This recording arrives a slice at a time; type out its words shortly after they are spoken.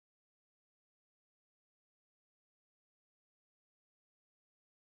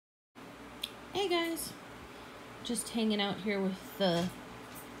Hey guys, just hanging out here with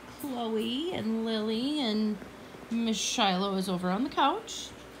Chloe and Lily, and Miss Shiloh is over on the couch.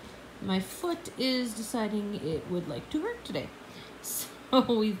 My foot is deciding it would like to hurt today, so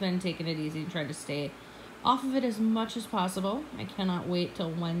we've been taking it easy and trying to stay off of it as much as possible. I cannot wait till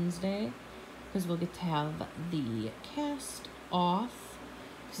Wednesday because we'll get to have the cast off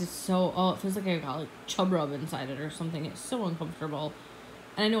because it's so, it feels like I got like chub rub inside it or something. It's so uncomfortable.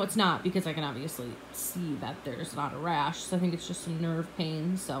 And I know it's not because I can obviously see that there's not a rash. So I think it's just some nerve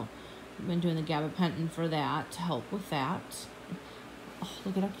pain. So I've been doing the gabapentin for that to help with that. Oh,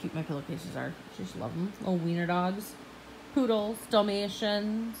 look at how cute my pillowcases are. Just love them. Little wiener dogs. Poodles.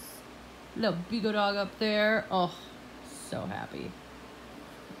 Dalmatians. Little beagle dog up there. Oh, so happy.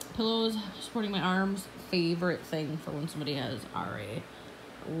 Pillows supporting my arms. Favorite thing for when somebody has RA.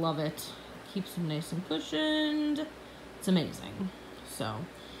 Love it. Keeps them nice and cushioned. It's amazing. So,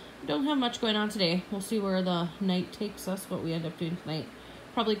 don't have much going on today. We'll see where the night takes us, what we end up doing tonight.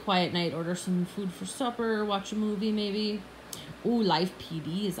 Probably quiet night, order some food for supper, watch a movie maybe. Ooh, Live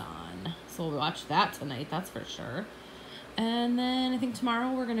PD is on. So we'll watch that tonight, that's for sure. And then I think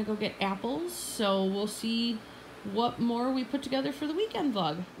tomorrow we're going to go get apples. So we'll see what more we put together for the weekend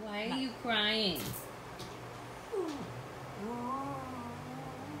vlog. Why are you crying?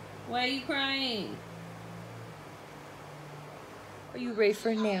 Why are you crying? Are you ready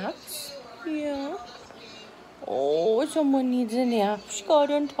for naps? Yeah. Oh, someone needs a nap. She got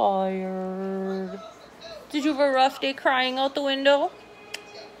tired. Did you have a rough day crying out the window?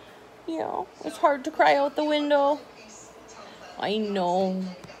 Yeah, it's hard to cry out the window. I know.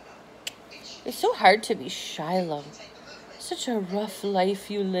 It's so hard to be Shiloh. Such a rough life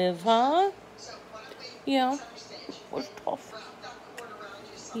you live, huh? Yeah, it was tough.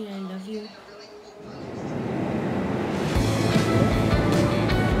 Yeah, I love you.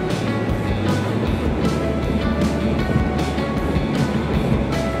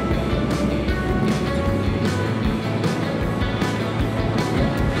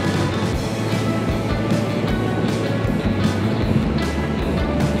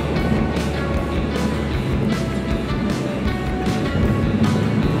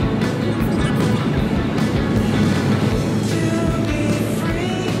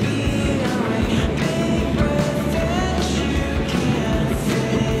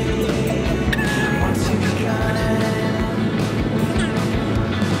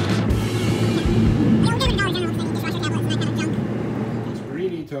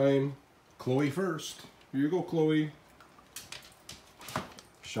 Time. Chloe first. Here you go, Chloe.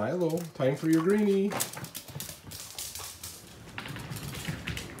 Shiloh, time for your greenie.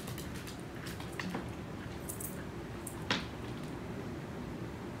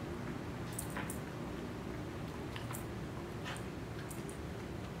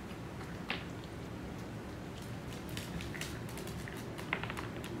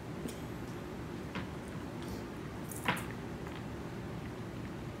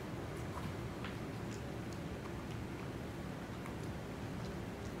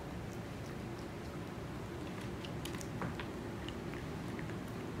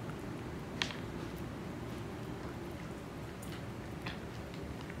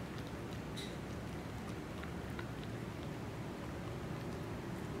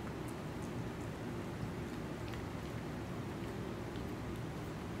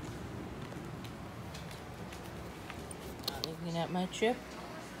 Looking at my chip.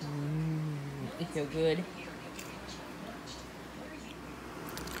 It feel good.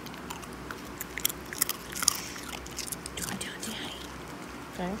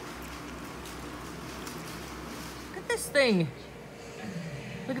 Okay. Look at this thing.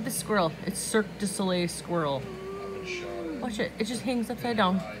 Look at this squirrel. It's Cirque du Soleil squirrel. Watch it. It just hangs upside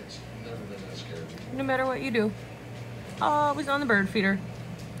down. No matter what you do. Always on the bird feeder.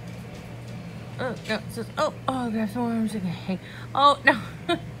 Oh, no, it says, oh, grab some worms again. Oh, no.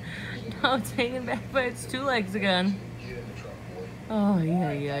 No, it's hanging back by its two legs again. Oh,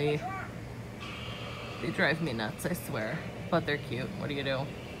 yeah. They drive me nuts, I swear. But they're cute. What do you do?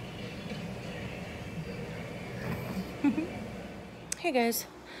 Hey, guys.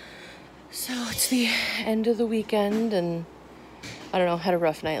 So, it's the end of the weekend, and I don't know, had a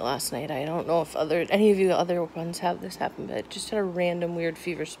rough night last night. I don't know if any of you other ones have this happen, but I just had a random weird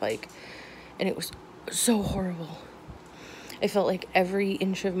fever spike. And it was so horrible. I felt like every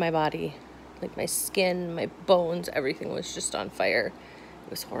inch of my body, like my skin, my bones, everything was just on fire.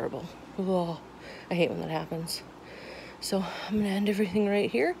 It was horrible. Oh, I hate when that happens. So I'm going to end everything right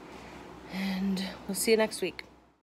here. And we'll see you next week.